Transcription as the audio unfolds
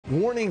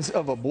Warnings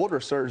of a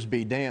border surge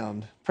be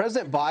damned.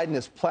 President Biden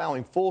is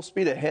plowing full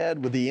speed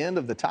ahead with the end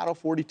of the Title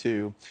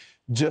 42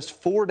 just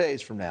 4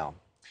 days from now.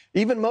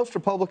 Even most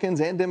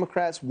Republicans and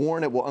Democrats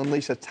warn it will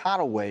unleash a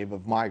tidal wave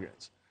of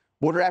migrants.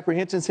 Border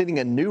apprehensions hitting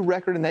a new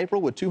record in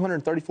April with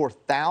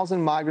 234,000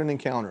 migrant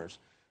encounters.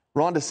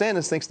 Ron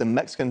DeSantis thinks the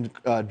Mexican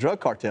drug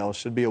cartels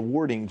should be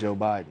awarding Joe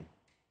Biden.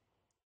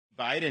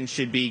 Biden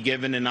should be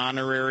given an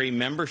honorary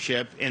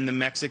membership in the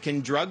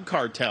Mexican drug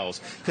cartels,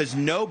 because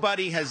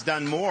nobody has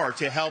done more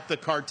to help the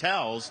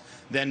cartels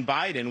than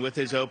Biden with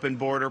his open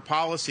border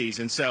policies.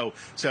 And so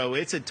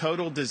it's a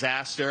total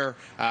disaster.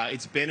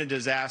 It's been a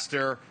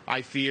disaster,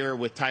 I fear,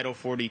 with Title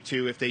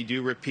 42. If they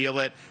do repeal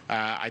it,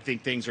 I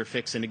think things are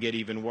fixing to get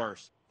even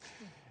worse.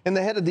 And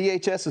the head of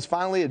DHS is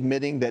finally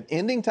admitting that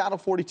ending Title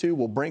 42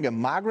 will bring a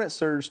migrant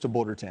surge to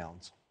border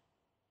towns.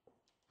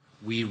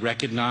 We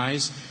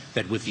recognize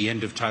that with the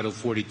end of Title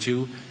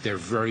 42, there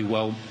very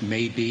well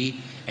may be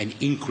an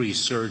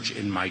increased surge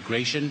in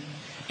migration,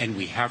 and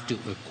we have to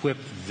equip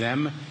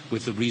them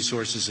with the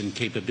resources and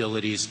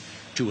capabilities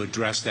to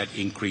address that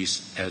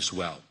increase as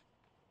well.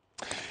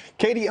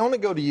 Katie, I want to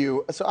go to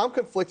you. So I'm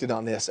conflicted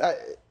on this. I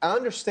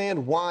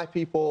understand why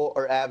people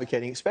are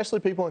advocating, especially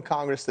people in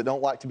Congress that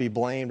don't like to be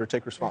blamed or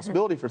take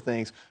responsibility for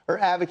things, are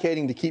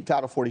advocating to keep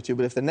Title 42.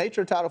 But if the nature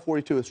of Title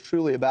 42 is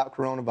truly about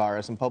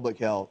coronavirus and public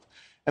health,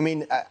 I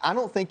mean, I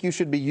don't think you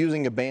should be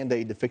using a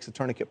Band-Aid to fix a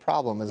tournament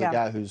problem as a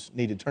guy who's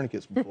needed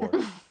tourniquets before.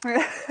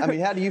 I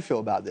mean, how do you feel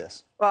about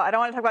this? Well, I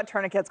don't want to talk about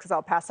tourniquets because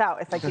I'll pass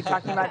out if I keep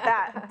talking about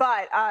that.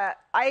 But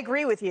I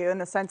agree with you in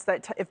the sense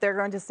that if they're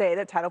going to say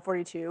that Title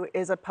 42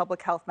 is a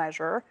public health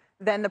measure,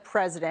 then the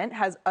president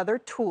has other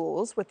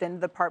tools within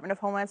the Department of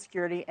Homeland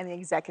Security and the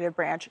executive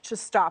branch to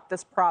stop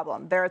this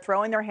problem. They're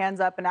throwing their hands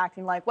up and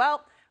acting like,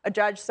 well, a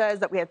judge says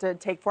that we have to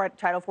take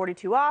Title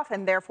 42 off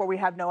and therefore we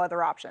have no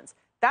other options.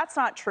 That's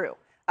not true.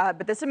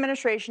 But this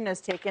administration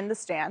has taken the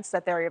stance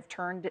that they have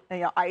turned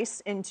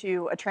ICE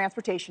into a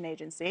transportation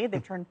agency.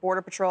 They've turned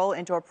Border Patrol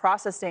into a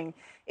processing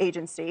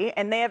agency,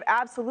 and they have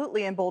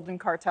absolutely emboldened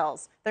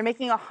cartels. They're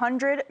making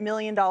 $100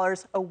 million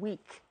a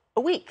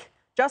week,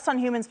 just on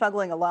human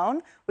smuggling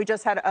alone. We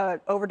just had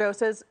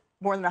overdoses,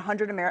 more than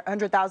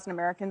 100,000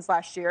 Americans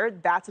last year.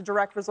 That's a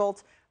direct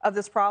result of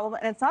this problem.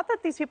 And it's not that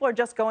these people are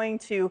just going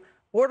to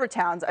border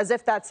towns as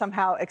if that's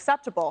somehow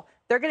acceptable.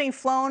 They're getting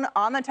flown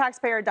on the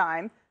taxpayer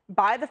dime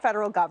by the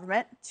federal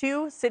government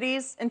to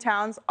cities and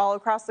towns all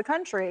across the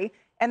country.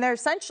 And they're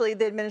essentially,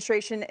 the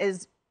administration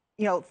is,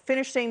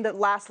 finishing the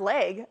last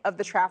leg of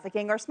the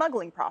trafficking or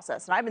smuggling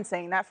process. And I've been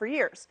saying that for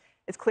years.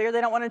 It's clear they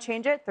don't want to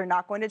change it. They're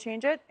not going to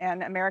change it.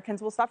 And Americans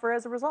will suffer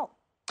as a result.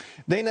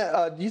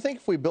 Dana, do you think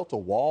if we built a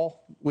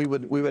wall, we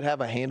would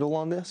have a handle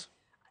on this?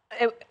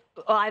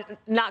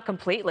 Not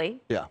completely.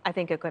 Yeah. I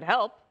think it could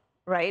help,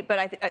 right?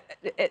 But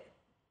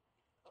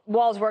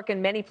walls work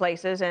in many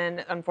places,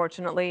 and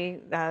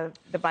unfortunately, the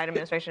Biden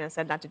administration has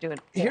said not to do it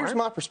more. Here's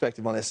my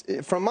perspective on this.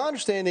 From my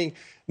understanding,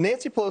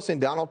 Nancy Pelosi and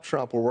Donald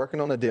Trump were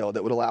working on a deal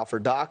that would allow for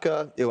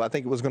DACA. I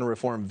think it was going to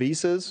reform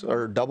visas,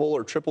 or double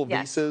or triple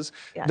visas.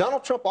 Yes.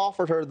 Donald Trump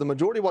offered her the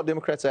majority of what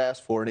Democrats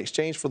asked for in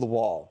exchange for the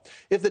wall.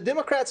 If the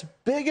Democrats'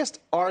 biggest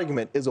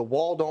argument is a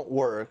wall don't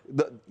work,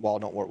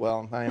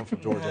 well, I am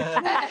from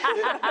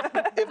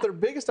Georgia. If their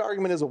biggest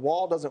argument is a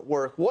wall doesn't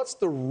work, what's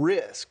the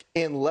risk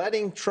in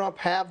letting Trump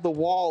have the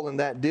wall in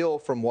that deal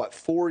from,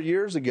 4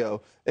 years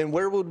ago? And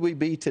where would we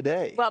be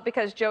today? Well,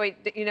 because, Joey,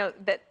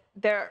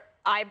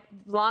 I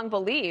long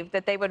believed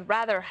that they would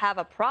rather have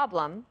a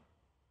problem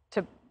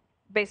to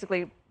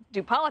basically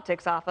do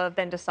politics off of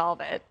than to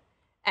solve it.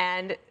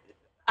 And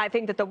I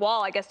think that the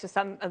wall, I guess, to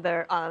some of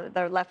their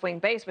left-wing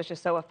base was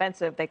just so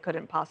offensive they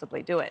couldn't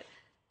possibly do it.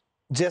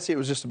 Jesse, it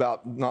was just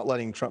about not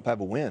letting Trump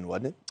have a win,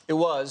 wasn't it? It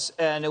was.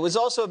 And it was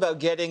also about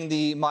getting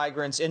the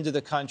migrants into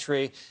the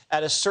country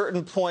at a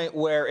certain point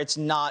where it's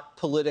not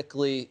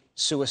politically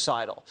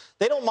suicidal.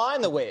 They don't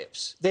mind the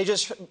waves. They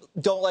just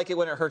don't like it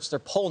when it hurts their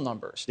poll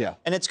numbers. Yeah.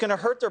 And it's going to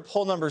hurt their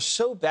poll numbers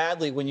so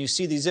badly when you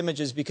see these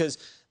images because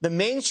the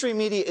mainstream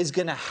media is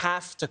going to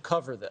have to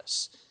cover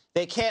this.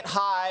 They can't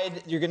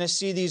hide. You're going to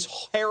see these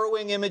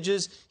harrowing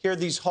images, hear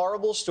these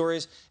horrible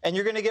stories, and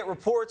you're going to get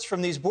reports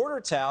from these border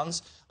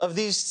towns of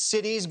these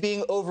cities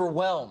being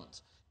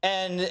overwhelmed.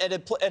 And at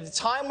a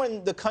time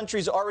when the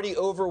country's already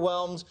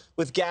overwhelmed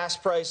with gas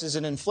prices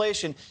and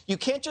inflation, you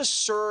can't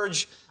just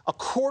surge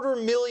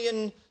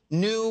 250,000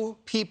 new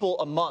people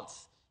a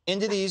month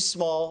into these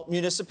small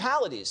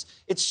municipalities.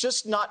 It's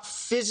just not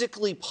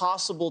physically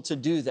possible to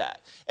do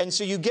that. And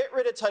so you get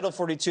rid of Title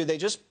 42. They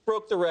just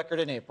broke the record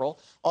in April,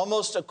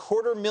 almost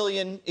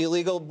 250,000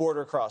 illegal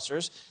border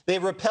crossers. They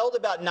repelled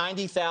about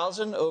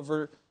 90,000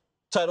 over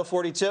Title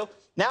 42.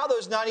 Now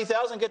those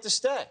 90,000 get to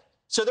stay.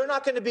 So they're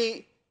not going to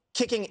be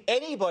kicking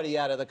anybody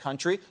out of the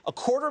country,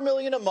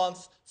 250,000 a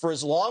month for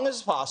as long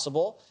as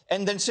possible.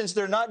 And then since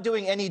they're not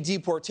doing any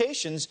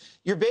deportations,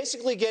 you're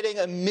basically getting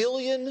 1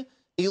 million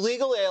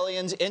illegal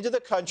aliens into the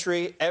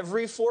country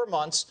every 4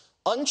 months,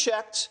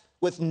 unchecked,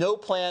 with no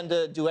plan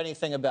to do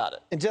anything about it.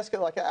 And Jessica,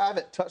 like I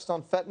haven't touched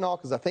on fentanyl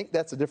because I think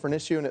that's a different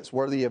issue and it's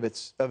worthy of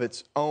its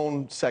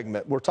own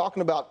segment. We're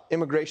talking about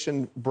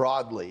immigration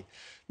broadly.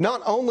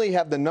 Not only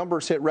have the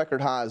numbers hit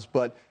record highs,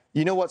 but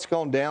you know what's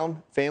gone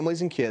down?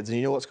 Families and kids. And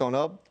you know what's gone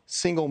up?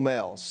 Single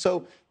males.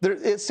 So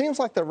it seems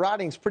like the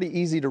writing's pretty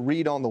easy to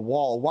read on the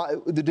wall. Why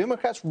the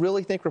Democrats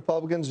really think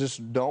Republicans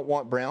just don't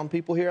want brown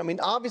people here? I mean,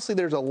 obviously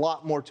there's a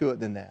lot more to it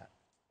than that.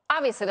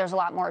 Obviously there's a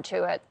lot more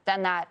to it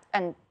than that.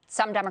 And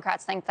some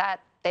Democrats think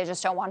that they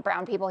just don't want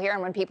brown people here.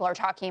 And when people are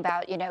talking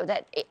about, you know,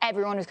 that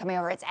everyone who's coming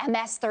over, it's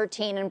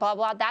MS-13 and blah,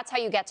 blah, that's how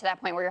you get to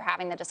that point where you're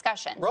having the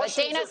discussion.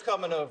 Russians are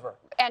coming over.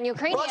 And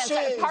Ukrainians.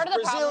 Russians, part of the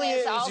problem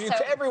is Brazilians,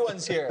 also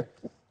everyone's here.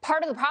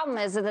 Part of the problem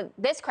is that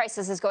this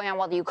crisis is going on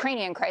while the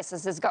Ukrainian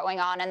crisis is going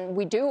on, and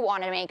we do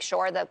want to make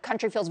sure the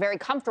country feels very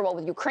comfortable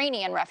with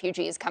Ukrainian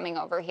refugees coming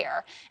over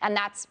here, and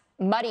that's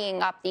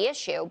muddying up the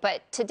issue.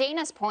 But to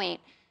Dana's point,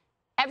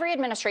 every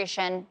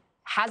administration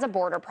has a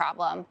border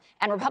problem,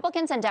 and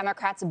Republicans and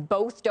Democrats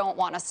both don't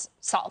want to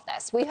solve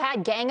this. We've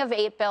had Gang of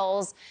Eight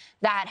bills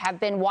that have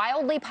been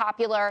wildly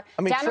popular.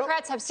 I mean,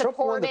 Democrats have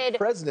supported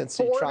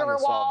border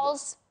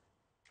walls.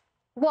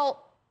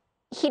 Well,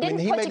 he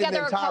didn't put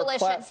together a coalition.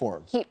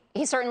 Platform.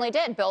 He certainly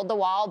did. Build the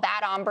wall,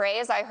 bad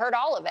hombres. I heard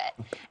all of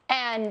it.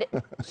 And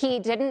he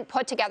didn't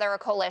put together a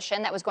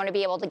coalition that was going to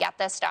be able to get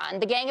this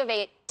done. The Gang of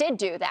Eight did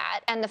do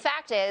that. And the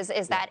fact is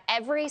that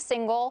every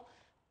single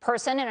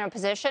person in a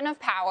position of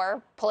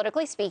power,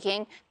 politically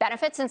speaking,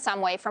 benefits in some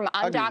way from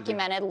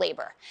undocumented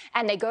labor.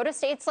 And they go to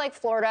states like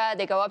Florida,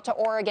 they go up to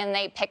Oregon,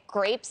 they pick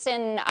grapes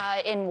in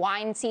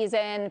wine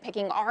season,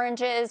 picking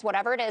oranges,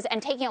 whatever it is,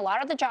 and taking a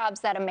lot of the jobs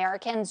that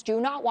Americans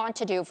do not want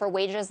to do for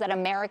wages that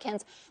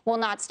Americans will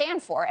not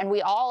stand for. And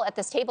we all at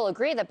this table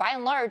agree that by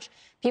and large,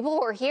 people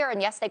who are here,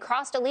 and yes, they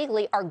crossed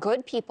illegally, are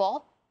good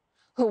people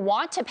who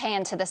want to pay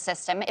into the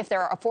system if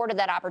they're afforded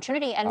that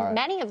opportunity, and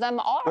many of them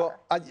are. Well,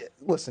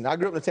 listen, I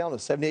grew up in a town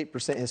of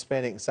 78%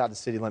 Hispanic inside the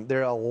city limit.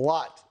 There are a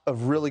lot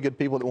of really good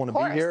people that want to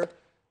be here,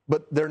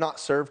 but they're not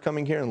served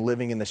coming here and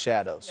living in the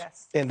shadows.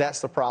 Yes. And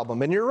that's the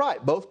problem. And you're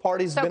right, both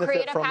parties benefit from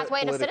it politically. So create a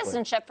pathway to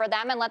citizenship for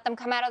them and let them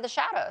come out of the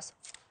shadows.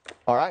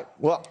 All right.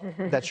 Well,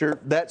 that's your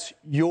That's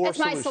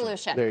solution. my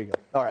solution. There you go.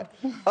 All right.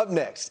 Up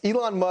next,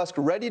 Elon Musk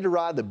ready to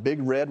ride the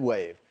big red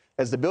wave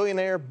as the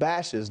billionaire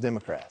bashes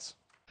Democrats.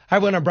 Hi,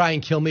 everyone. I'm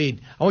Brian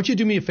Kilmeade. I want you to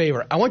do me a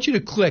favor. I want you to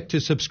click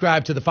to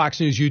subscribe to the Fox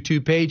News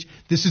YouTube page.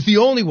 This is the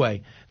only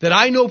way that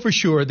I know for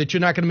sure that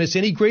you're not going to miss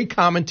any great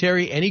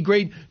commentary, any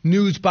great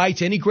news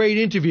bites, any great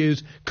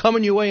interviews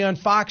coming your way on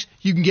Fox.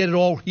 You can get it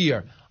all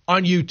here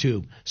on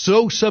YouTube.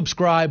 So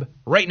subscribe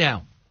right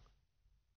now.